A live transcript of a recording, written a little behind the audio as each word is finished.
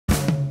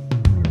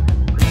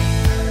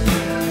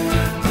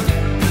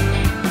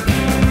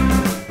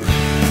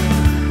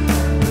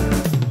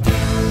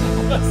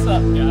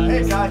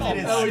guys,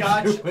 it is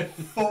Scotch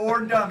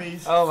for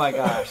Dummies. Oh my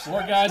gosh.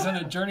 4 guys on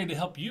a journey to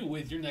help you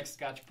with your next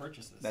Scotch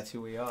purchases. That's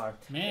who we are.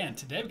 Man,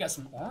 today we got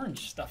some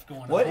orange stuff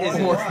going on. What is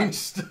it? Orange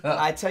stuff.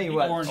 I tell you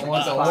what. Orange You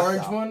want the Wow.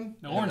 orange one?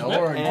 The orange Yeah, whip.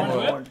 orange Orange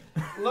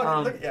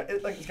one. whip. Look, yeah,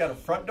 it's got a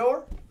front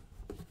door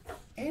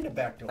and a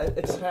back door.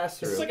 It's pass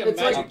through. It's like a It's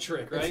magic like-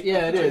 trick, right?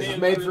 Yeah, it Put your is. name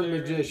It's made through for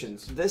there.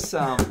 magicians. This,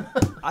 I'll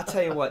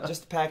tell you what,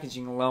 just the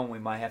packaging alone, we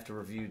might have to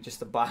review just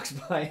the box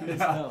by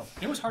itself.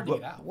 It was hard to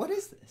get out. What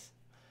is this?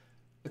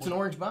 It's an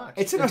orange box.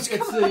 It's an orange It's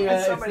box.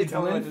 the Somebody it's the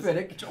tell me what this is.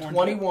 Glenfiddich It's orange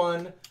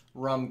 21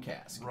 rum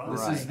cask. Rum This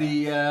Right. is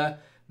the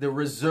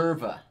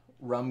Reserva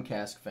rum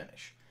cask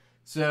finish.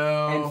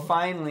 So And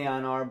finally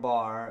on our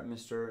bar,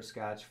 Mr.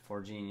 Scotch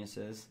for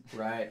Geniuses.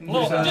 right.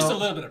 Well, So- just a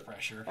little bit of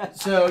pressure.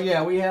 So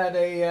yeah, we had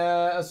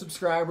a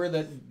subscriber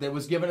that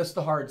was giving us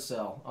the hard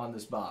sell on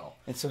this bottle.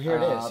 And so here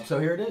it is. So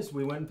here it is.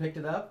 We went and picked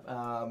it up,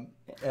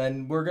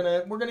 and we're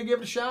gonna give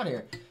it a shot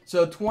here.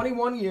 So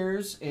 21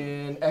 years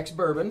in ex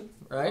bourbon,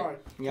 right? All right.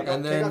 Yep.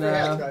 And Take then off your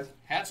hats, guys.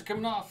 Hats are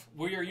coming off.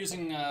 We are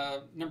using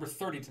number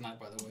 30 tonight,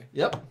 by the way.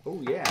 Yep.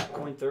 Oh yeah,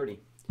 coin 30.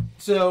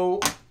 So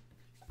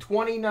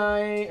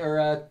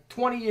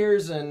 20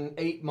 years and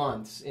 8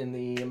 months in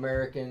the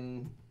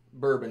American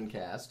bourbon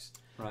casks.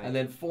 Right. And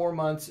then 4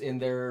 months in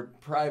their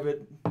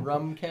private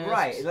rum casks.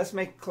 Right. Let's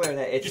make clear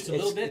that Just a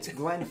little bit. it's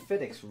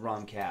Glenfiddich's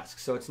rum cask,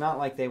 so it's not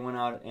like they went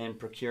out and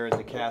procured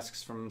the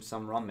casks from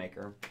some rum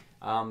maker.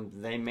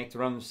 They make the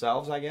rum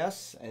themselves, I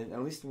guess.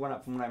 At least from what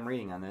I'm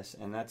reading on this,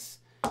 and that's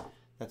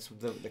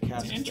the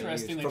casks It's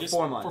interesting. they They use just,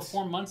 for 4 months. For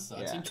 4 months, though.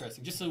 It's Yeah.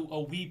 interesting. Just a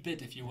wee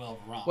bit, if you will,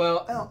 of rum.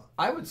 Well,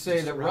 I would say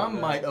Just that around rum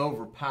that. might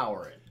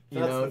overpower it. You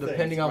That's know, the thing,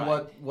 depending on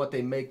right. what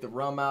they make the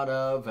rum out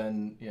of,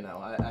 and you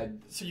know,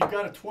 So you've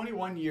got a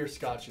 21-year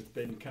Scotch that's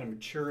been kind of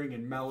maturing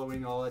and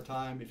mellowing all the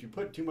time. If you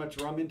put too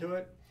much rum into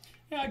it,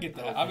 yeah, I get I that.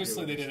 don't think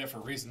Obviously, it they was. did it for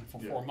a reason.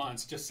 For Yeah. 4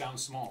 months, just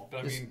sounds small. But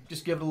I mean,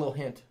 just give it a little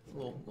hint, a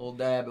little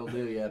dab will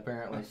do you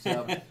apparently.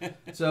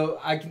 So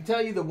I can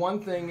tell you the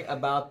one thing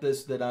about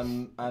this that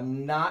I'm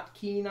not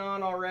keen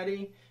on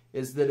already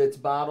is that it's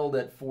bottled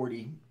at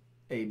 40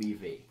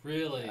 ABV,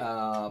 really.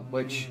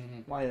 which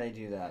Why do they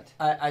do that?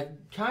 I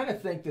kind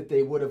of think that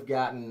they would have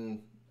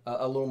gotten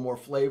a little more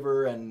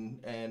flavor and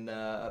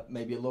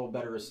maybe a little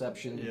better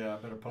reception yeah,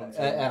 better potency.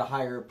 at a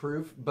higher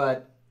proof,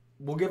 but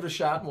we'll give it a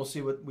shot and we'll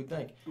see what we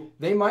think.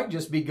 They might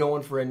just be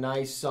going for a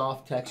nice,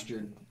 soft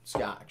textured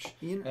Scotch,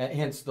 You know-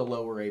 hence the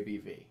lower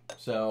ABV.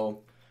 So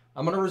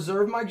I'm going to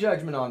reserve my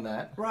judgment on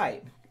that.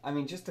 Right. I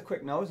mean, just a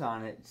quick nose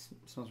on it.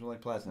 It smells really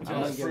pleasant. It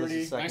I'm gonna does. give this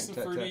Fruity, a second nice and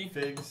to- fruity.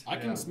 Figs. I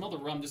can yeah. smell the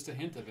rum, just a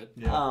hint of it.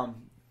 Yeah.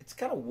 It's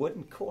got a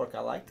wooden cork. I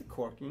like the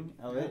corking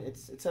of it.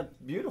 It's a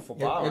beautiful It-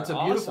 bottle. it's a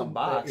Awesome beautiful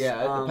box.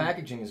 Yeah, the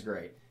packaging is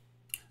great.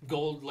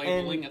 Gold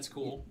labeling, that's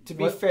cool. To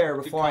be What- fair,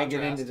 good before I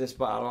get contrast. into this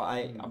bottle,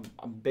 I'm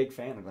a big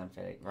fan of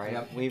Glenfiddich, right?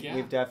 Yep. We've Yeah.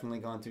 we've definitely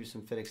gone through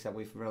some Fiddichs that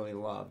we've really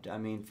loved. I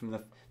mean, from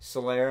the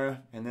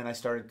Solera, and then I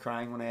started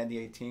crying when I had the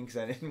 18 because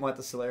I didn't want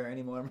the Solera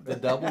anymore. The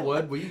double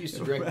wood, we used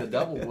to drink the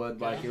double wood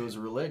like it was a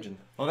religion.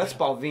 Well, that's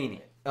Balvenie.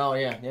 Oh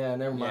yeah,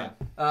 never mind.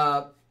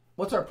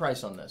 What's our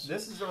price on this?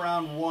 This is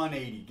around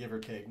 180, give or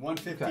take.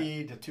 150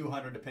 Okay. to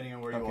 200, depending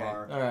on where you Okay.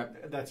 are. All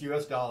right. That's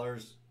U.S.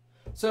 dollars.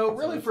 So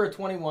really, for a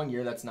 21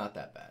 year, that's not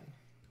that bad.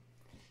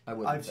 I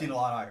wouldn't. I've seen a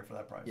lot higher for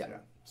that price. Yeah. Yeah.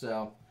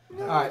 So,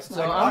 all right. So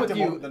Like I'm with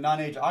Octomore- you. The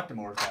non-age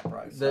Octomore is that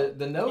price.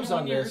 The nose 21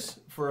 on years. this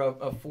for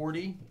a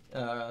 40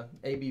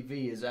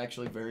 ABV is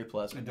actually very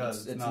pleasant. It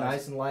does. It's It's nice.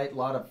 nice. and light. A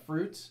lot of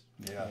fruits.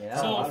 Yeah. Yeah.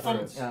 So A lot of from-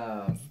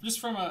 fruits. Just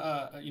from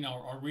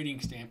a reading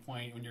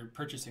standpoint, when you're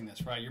purchasing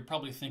this, right, you're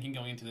probably thinking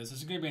going into this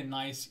is going to be a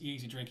nice,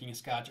 easy drinking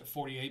Scotch at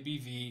 40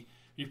 ABV.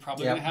 You're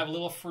probably Yep. going to have a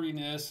little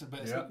fruitiness,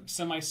 but Yep.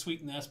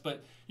 semi-sweetness.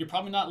 But you're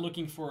probably not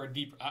looking for a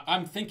deep.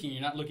 I'm thinking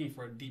you're not looking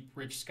for a deep,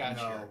 rich Scotch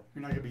No, here.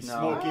 you're not going to be No.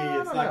 smoky. No,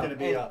 It's no, not no. going to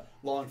be a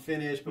long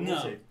finish, but we'll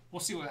No, see. we'll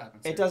see what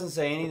happens. It here. doesn't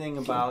say anything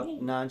about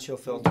non-chill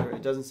filter.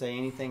 It doesn't say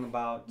anything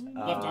about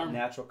Left arm.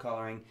 natural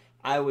coloring.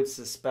 I would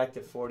suspect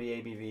at 40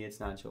 ABV it's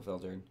non-chill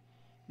filtered.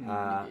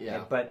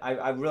 Yeah. But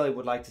I really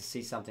would like to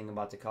see something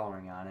about the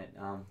coloring on it.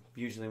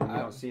 Usually when you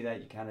don't see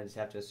that, you kind of just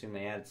have to assume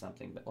they added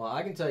something. But Well,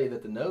 I can tell you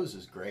that the nose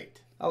is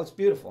great. oh, it's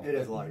beautiful. It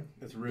is light.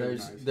 It's really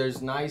nice.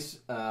 There's nice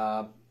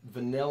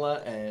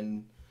vanilla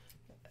and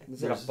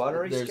Is it a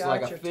buttery there's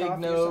Scotch like a or fig toffee or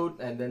note,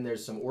 and then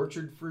there's some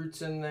orchard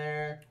fruits in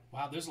there.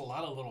 Wow, there's a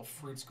lot of little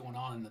fruits going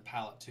on in the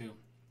palate too.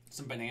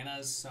 Some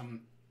bananas,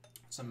 some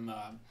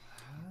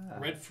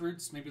red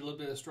fruits, maybe a little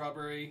bit of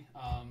strawberry.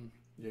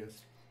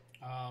 Yes.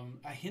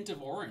 A hint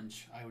of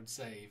orange, I would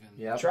say, even.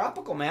 Yeah,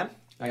 Tropical, man.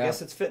 I Yeah.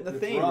 guess it's fitting the It's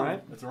theme, rum.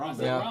 right? It's rum. It's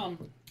Yeah. like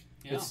rum.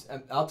 Yeah.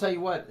 I'll tell you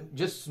what,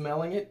 just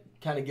smelling it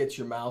kind of gets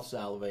your mouth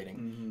salivating.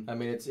 Mm-hmm. I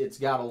mean, it's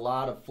got a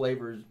lot of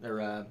flavors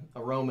or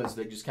aromas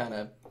that just kind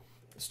of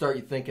start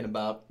you thinking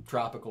about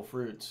tropical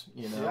fruits.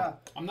 You know. Yeah.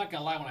 I'm not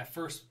gonna lie. When I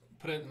first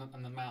put it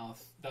in the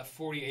mouth, that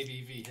 40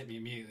 ABV hit me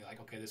immediately. Like,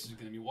 okay, this is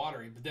gonna be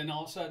watery. But then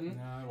all of a sudden,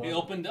 No, it it wasn't.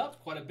 opened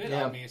up quite a bit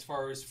Yeah. on me as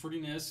far as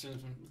fruitiness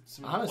and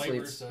some Honestly,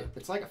 flavors.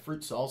 it's like a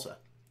fruit salsa.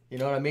 You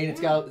know what I mean? It's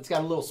got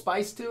a little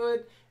spice to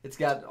it. It's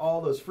got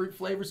all those fruit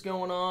flavors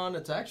going on.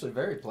 It's actually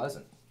very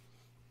pleasant.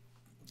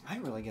 I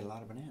really get a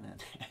lot of banana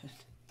in that.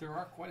 There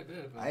are quite a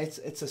bit of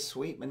It's a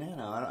sweet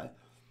banana.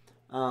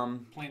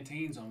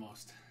 plantains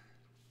almost.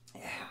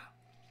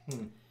 Yeah.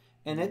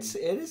 And it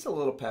is a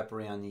little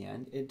peppery on the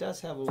end. It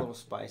does have a little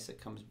spice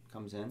that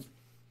comes in.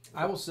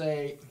 I will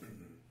say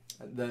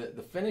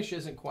the finish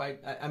isn't quite.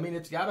 I mean,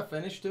 it's got a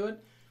finish to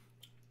it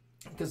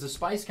because the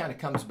spice kind of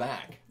comes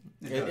back.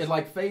 It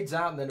like fades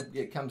out and then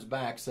it comes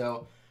back.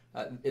 So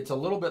it's a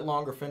little bit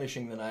longer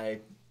finishing than I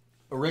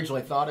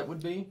originally thought it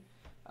would be.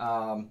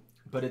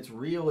 But it's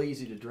real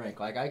easy to drink.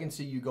 Like I can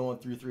see you going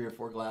through 3 or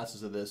 4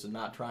 glasses of this and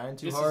not trying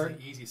too hard. This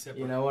is an easy sipper.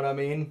 You know what I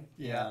mean?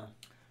 Yeah.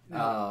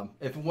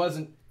 If it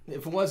wasn't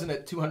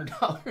at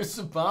 $200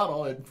 a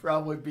bottle, it'd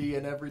probably be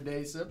an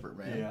everyday sipper,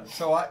 man. Yeah.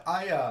 So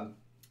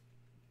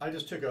I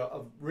just took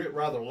a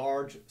rather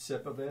large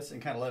sip of this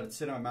and kind of let it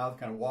sit in my mouth,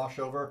 kind of wash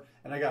over,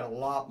 and I got a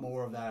lot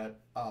more of that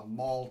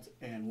malt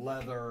and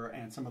leather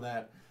and some of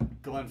that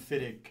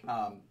Glenfiddich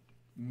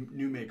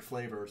new make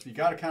flavors. You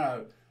got to kind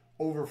of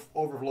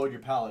overload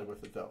your palate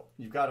with it, though.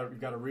 You've got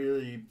to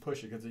really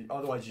push it because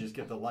otherwise you just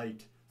get the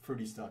light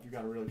fruity stuff. You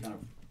got to really kind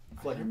of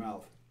flood your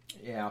mouth.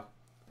 Yeah.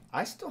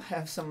 I still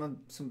have some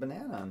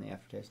banana on the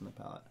aftertaste in the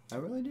palate. I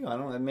really do. I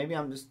don't know. Maybe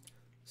I'm just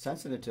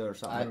sensitive to it or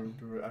something.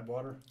 Do we add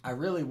water? I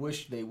really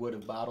wish they would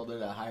have bottled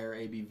it at a higher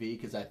ABV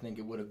because I think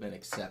it would have been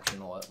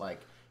exceptional at like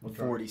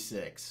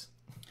 46.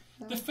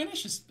 The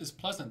finish is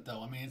pleasant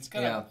though. I mean, it's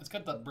got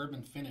that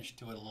bourbon finish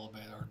to it a little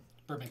bit, or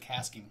bourbon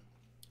casking.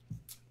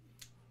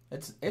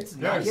 It's There's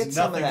nice. get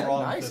some of nothing that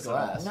wrong nice with this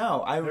glass.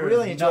 No, I There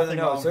really is enjoy the nothing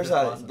wrong notes. with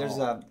There's this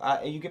glass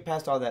at you get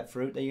past all that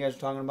fruit that you guys are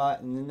talking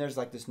about, and then there's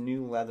like this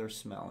new leather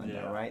smell in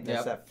there, right?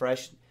 There's that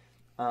fresh.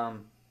 I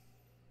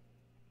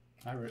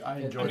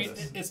enjoy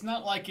this. It's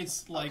not like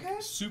it's like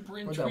super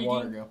Where'd intriguing. that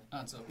water go?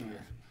 Oh, it's over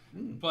here.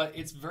 But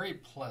it's very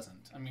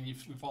pleasant. I mean,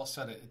 we've all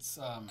said it. It's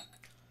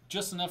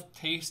just enough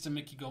taste to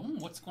make you go,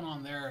 what's going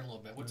on there a little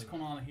bit? What's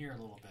going on here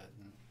a little bit?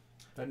 And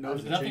That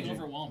nose is nothing changing.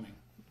 overwhelming.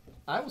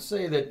 I will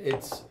say that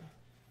it's.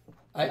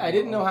 I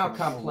didn't know how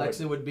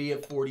complex it would be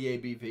at 40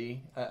 ABV.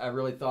 I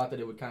really thought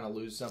that it would kind of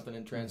lose something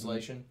in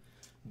translation,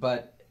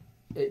 but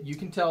you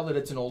can tell that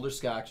it's an older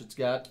Scotch. It's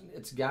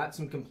got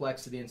some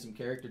complexity and some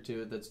character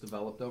to it that's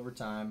developed over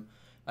time.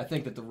 I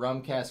think that the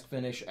rum cask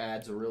finish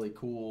adds a really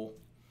cool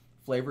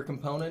flavor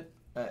component.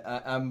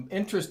 I'm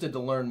interested to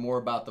learn more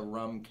about the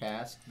rum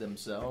cask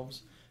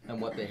themselves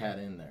and what they had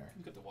in there.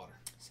 Look at the water.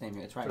 Same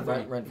here. It's right,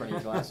 Right in front of your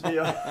glass.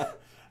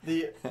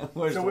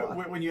 Where's So the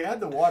water? when you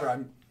add the water,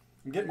 I'm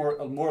getting more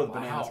of the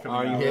bananas Wow.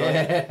 coming Are out. you really?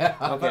 Yeah.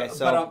 Okay,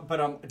 so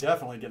but I'm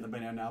definitely getting the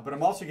banana now. But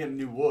I'm also getting a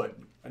new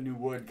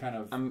wood kind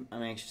of. I'm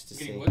anxious to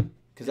Getting see wood?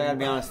 because I gotta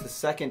be honest. The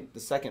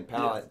second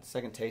palate,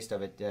 second taste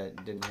of it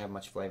didn't have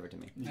much flavor to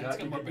me. You Yeah, it's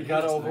got got more to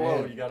bananas than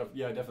overload. that. You got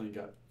to definitely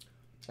got.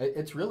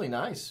 It's really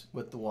nice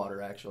with the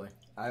water, actually.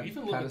 I'm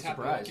Even a little kind bit of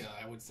surprised.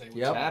 tapioca, I would say.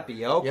 Yep.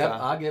 Tapioca. Yep,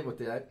 I'll get with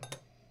that.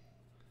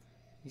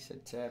 He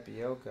said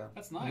tapioca.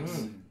 That's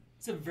nice.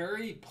 It's a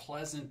very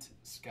pleasant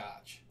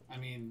Scotch. I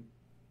mean,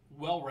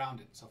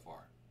 well-rounded so far.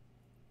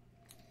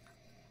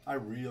 I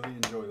really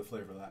enjoy the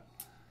flavor of that.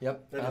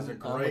 Yep. That is a I'm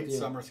great with you.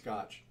 summer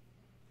Scotch.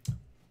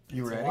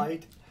 You It's ready?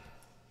 light.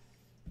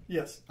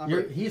 Yes, I'm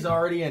ready. He's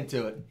already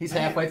into it. He's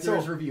halfway through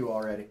his review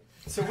already.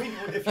 So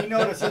if you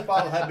notice, this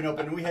bottle had been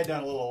open, and we had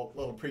done a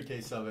little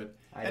pre-taste of it,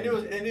 and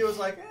it was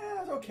like,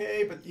 it's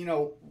okay, but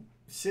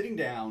sitting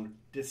down,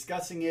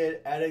 discussing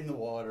it, adding the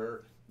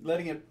water,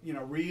 letting it,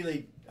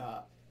 really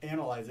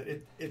analyze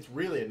it. It's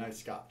really a nice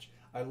Scotch.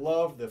 I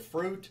love the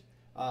fruit.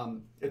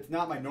 It's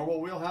not my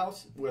normal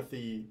wheelhouse with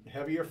the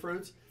heavier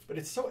fruits, but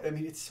it's so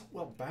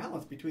well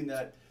balanced between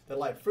the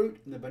light fruit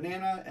and the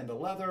banana and the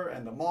leather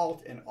and the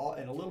malt and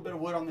a little bit of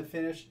wood on the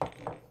finish.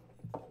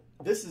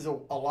 This is a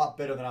lot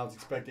better than I was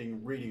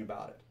expecting reading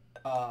about it.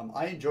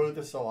 I enjoyed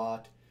this a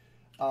lot.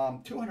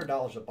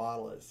 $200 a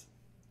bottle is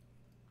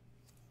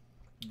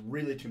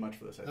really too much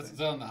for this, I Is think.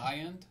 that on the high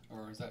end,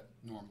 or is that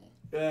normal?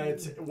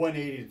 It's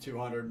 180 to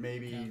 200.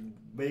 Maybe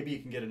you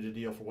can get it a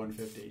deal for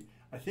 150.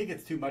 I think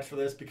it's too much for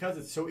this because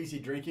it's so easy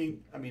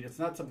drinking. I mean, it's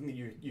not something that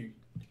you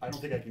I don't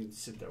think I can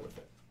sit there with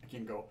it. I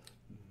can go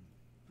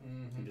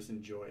and just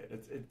enjoy it.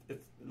 It's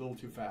a little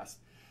too fast.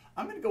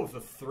 I'm going to go with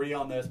a 3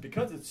 on this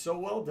because it's so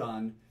well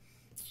done.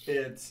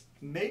 It's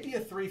maybe a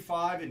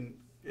 3.5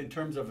 in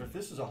terms of if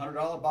this is a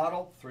 $100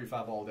 bottle,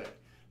 3.5 all day.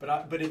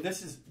 But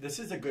this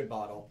is a good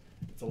bottle.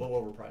 It's a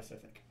little overpriced, I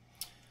think.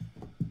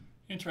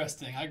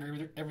 Interesting. I agree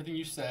with everything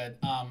you said.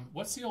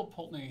 What's the old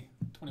Pulteney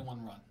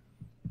 21 run?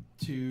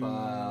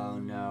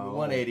 No,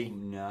 180.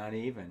 Not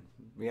even.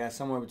 Yeah,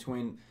 somewhere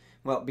between.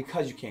 Well,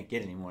 because you can't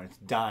get it anymore, it's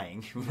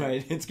dying,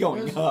 right? It's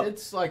going up.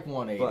 It's like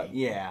 180. But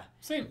yeah,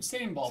 Same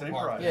ballpark. Same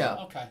price. Yeah.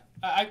 Okay.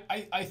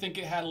 I think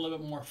it had a little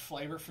bit more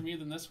flavor for me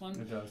than this one.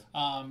 It does.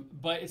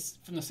 But it's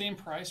from the same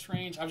price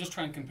range. I was just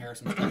trying to compare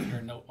some stuff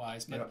here note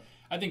wise, but Yep.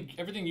 I think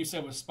everything you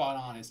said was spot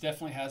on. It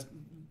definitely has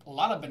a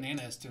lot of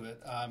bananas to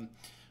it.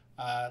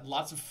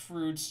 Lots of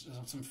fruits,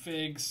 some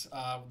figs.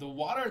 The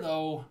water,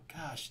 though,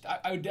 gosh,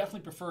 I would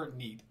definitely prefer it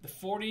neat. The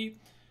 40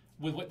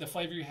 with what the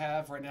flavor you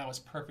have right now is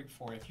perfect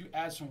for it. If you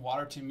add some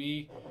water to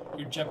me,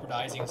 you're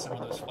jeopardizing some of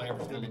those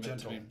flavors a little bit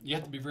to me. You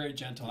have to be very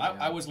gentle. Yeah.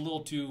 I was a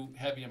little too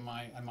heavy in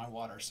my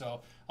water,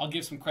 so I'll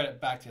give some credit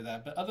back to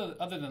that. But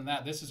other than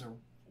that, this is a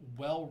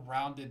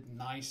well-rounded,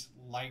 nice,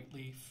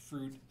 lightly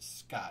fruit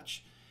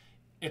Scotch.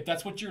 If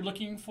that's what you're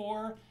looking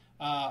for,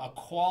 a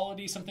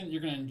quality, something that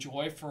you're going to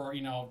enjoy for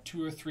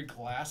 2 or 3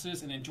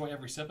 glasses and enjoy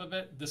every sip of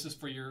it, this is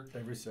for your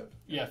every sip.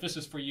 Yeah, this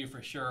is for you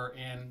for sure.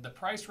 And the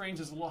price range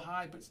is a little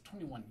high, but it's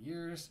 21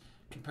 years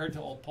compared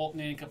to Old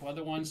Pulteney and a couple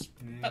other ones.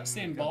 About the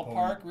same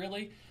ballpark,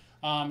 really.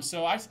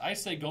 So I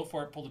say go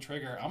for it, pull the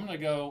trigger. I'm gonna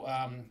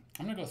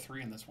go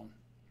 3 in this one.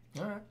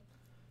 All right.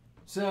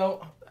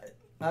 So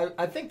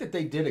I think that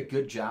they did a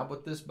good job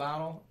with this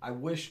bottle. I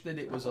wish that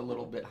it was a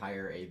little bit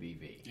higher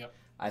ABV. Yep.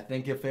 I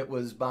think if it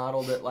was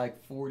bottled at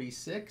like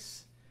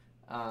 46,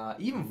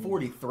 even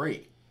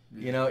 43,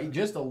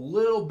 just a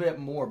little bit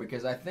more,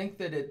 because I think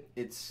that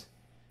it's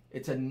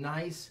a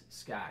nice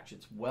Scotch.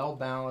 It's well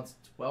balanced,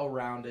 it's well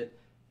rounded.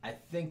 I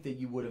think that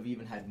you would have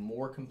even had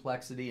more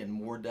complexity and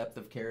more depth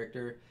of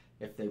character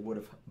if they would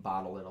have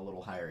bottled it a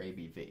little higher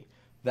ABV.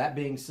 That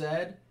being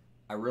said,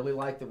 I really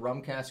like the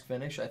rum cask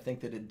finish. I think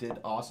that it did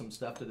awesome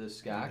stuff to this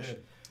Scotch.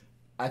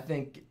 I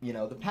think,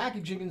 the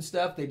packaging and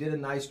stuff, they did a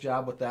nice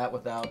job with that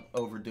without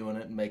overdoing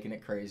it and making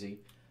it crazy.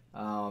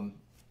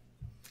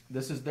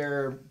 This is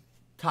their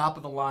top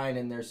of the line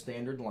in their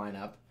standard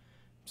lineup.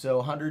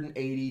 So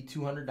 $180,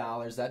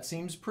 $200, that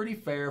seems pretty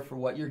fair for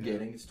what you're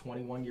getting. It's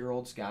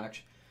 21-year-old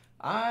Scotch.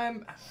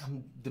 I'm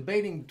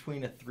debating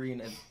between a 3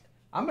 and a...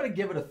 I'm going to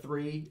give it a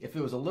 3. If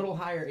it was a little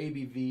higher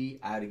ABV,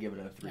 I'd give it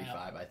a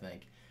 3.5, I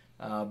think.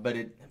 But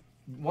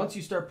once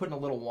you start putting a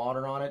little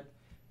water on it,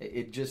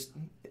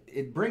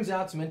 it brings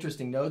out some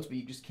interesting notes, but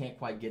you just can't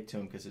quite get to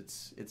them because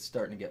it's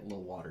starting to get a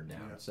little watered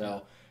down.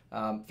 So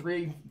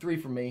 3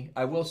 for me.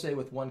 I will say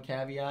with one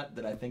caveat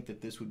that I think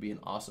that this would be an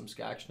awesome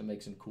Scotch to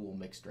make some cool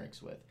mixed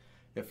drinks with,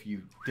 if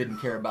you didn't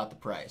care about the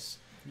price.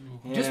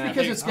 Yeah. Just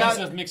because it's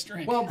got mixed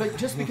drink. Well, but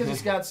just because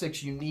it's got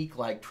such unique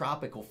like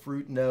tropical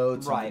fruit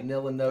notes and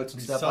vanilla notes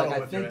and stuff, like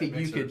I think that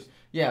you could,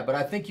 but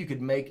I think you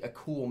could make a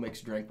cool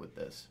mixed drink with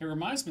this. It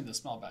reminds me of the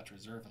Small Batch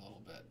Reserve a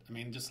little bit. I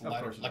mean, just a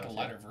lighter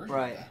version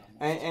right. of that.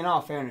 And in all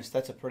fairness,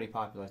 that's a pretty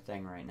popular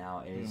thing right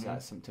now, is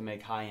to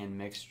make high-end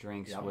mixed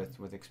drinks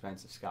with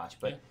expensive Scotch.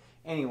 But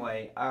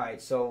anyway, all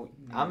right, so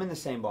I'm in the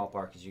same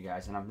ballpark as you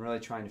guys, and I'm really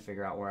trying to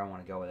figure out where I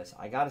want to go with this.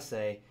 I got to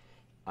say,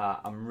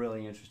 I'm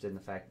really interested in the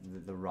fact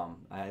that the rum.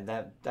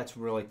 That's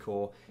really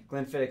cool.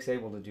 Glenfiddich's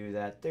able to do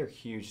that. They're a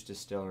huge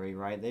distillery,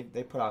 right?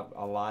 They put out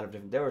a lot of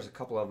different... There was a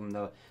couple of them,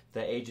 the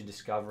Age of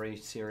Discovery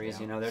series.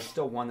 There's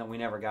still one that we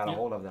never got a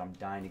hold of that I'm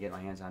dying to get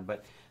my hands on.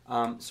 But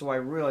so I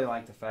really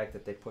like the fact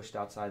that they pushed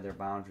outside their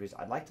boundaries.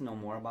 I'd like to know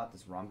more about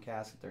this rum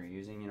cask that they're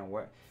using.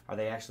 Where are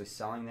they actually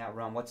selling that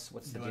rum? What's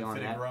the deal on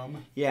that?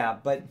 Rum? Yeah,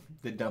 but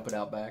they dump it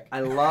out back.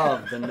 I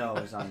love the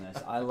nose on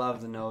this. I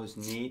love the nose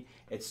neat.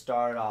 It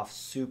started off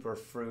super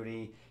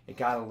fruity. It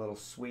got a little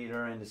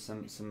sweeter into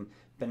some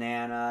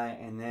banana,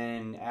 and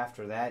then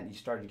after that you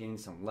started getting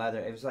some leather.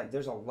 It was like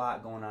there's a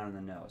lot going on in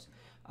the nose.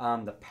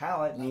 The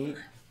palate neat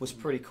was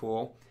pretty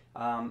cool.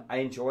 I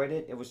enjoyed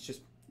it. It was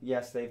just...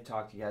 Yes, they've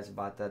talked to you guys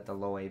about that, the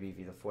low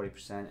ABV, the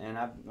 40%, and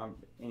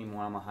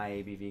I'm a high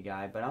ABV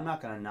guy, but I'm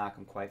not going to knock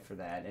them quite for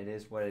that. It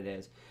is what it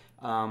is.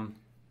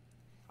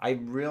 I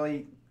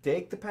really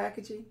dig the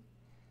packaging,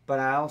 but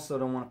I also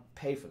don't want to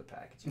pay for the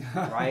packaging,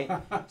 right?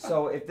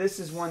 So if this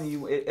is one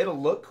it'll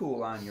look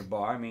cool on your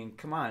bar. I mean,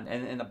 come on.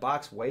 And the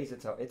box weighs,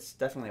 it's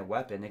definitely a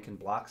weapon. It can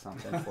block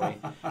something for you.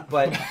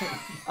 But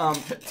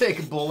take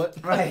a bullet.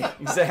 Right,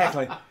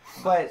 exactly.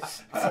 But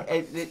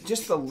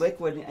just the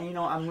liquid,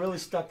 I'm really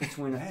stuck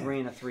between a 3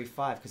 and a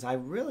 3.5 because I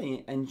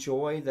really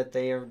enjoy that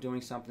they are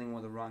doing something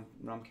with a rum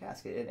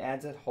cask. It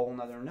adds a whole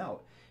nother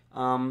note.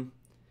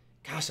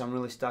 Gosh, I'm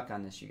really stuck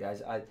on this, you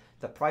guys.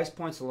 The price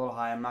point's a little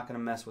high. I'm not going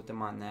to mess with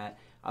them on that.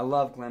 I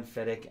love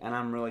Glenfiddich, and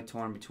I'm really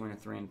torn between a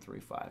 3 and a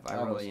 3.5.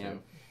 I really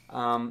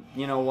am.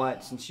 You know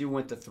what? Since you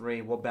went to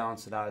 3, we'll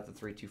balance it out at the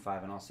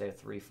 3.25, and I'll say a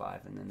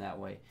 3.5, and then that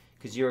way,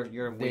 because you're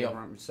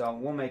so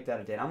we'll make that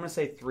a date. I'm going to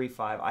say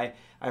 3.5. I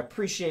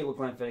appreciate what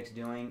Glenfiddich's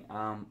doing.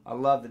 I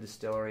love the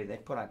distillery. They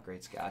put out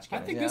great Scotch,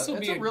 guys. I think this will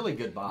be a really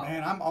good bottle.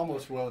 Man, I'm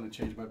almost willing to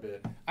change my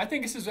bid. I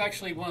think this is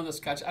actually one of those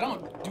Scotch. I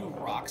don't do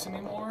rocks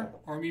anymore,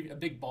 or maybe a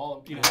big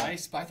ball of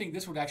ice, but I think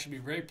this would actually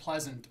be very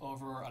pleasant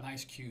over an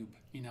ice cube.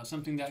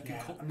 Something that can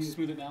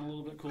smooth it down a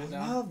little bit, cool it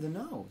down. I love the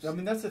nose. I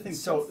mean, that's the thing.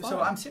 So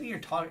I'm sitting here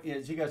talking,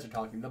 as you guys are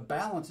talking, the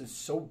balance is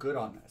so good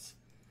on this.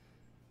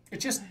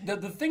 It's just, the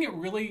thing that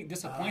really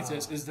disappoints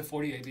us is the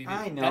 40 ABV.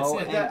 I know.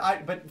 That's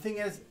it. But the thing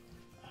is,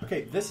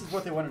 okay, this is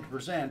what they wanted to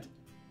present,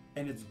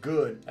 and it's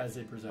good as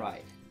they present.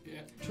 Right.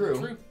 Yeah.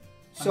 True.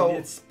 So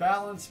it's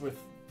balanced with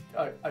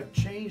a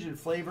change in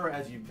flavor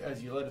as you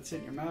let it sit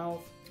in your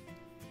mouth.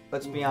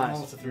 Let's be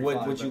honest.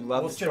 Would you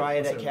love to try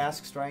it at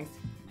cask strength?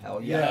 Hell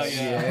yes.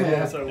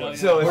 Yes, I would.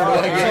 So if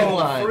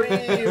we're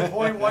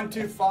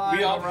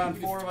 3.125 around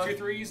 4 of us. 2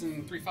 3s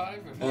and 3.5.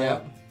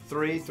 Yeah.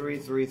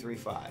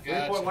 3.3335.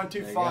 Gotcha.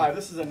 3.125.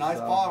 This is a nice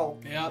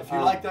bottle. Yeah. If you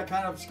like that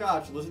kind of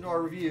scotch, listen to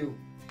our review.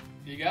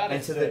 You got it.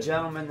 And to the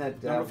gentleman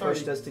that Number 30.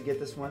 pushed us to get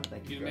this one,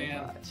 thank you Good very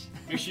man. much.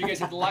 Make sure you guys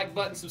hit the like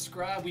button,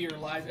 subscribe. We are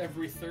live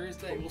every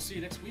Thursday. We'll see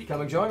you next week.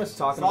 Come and join us.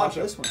 Talking about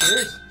Sasha. this one.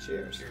 Cheers.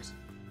 Cheers. Cheers.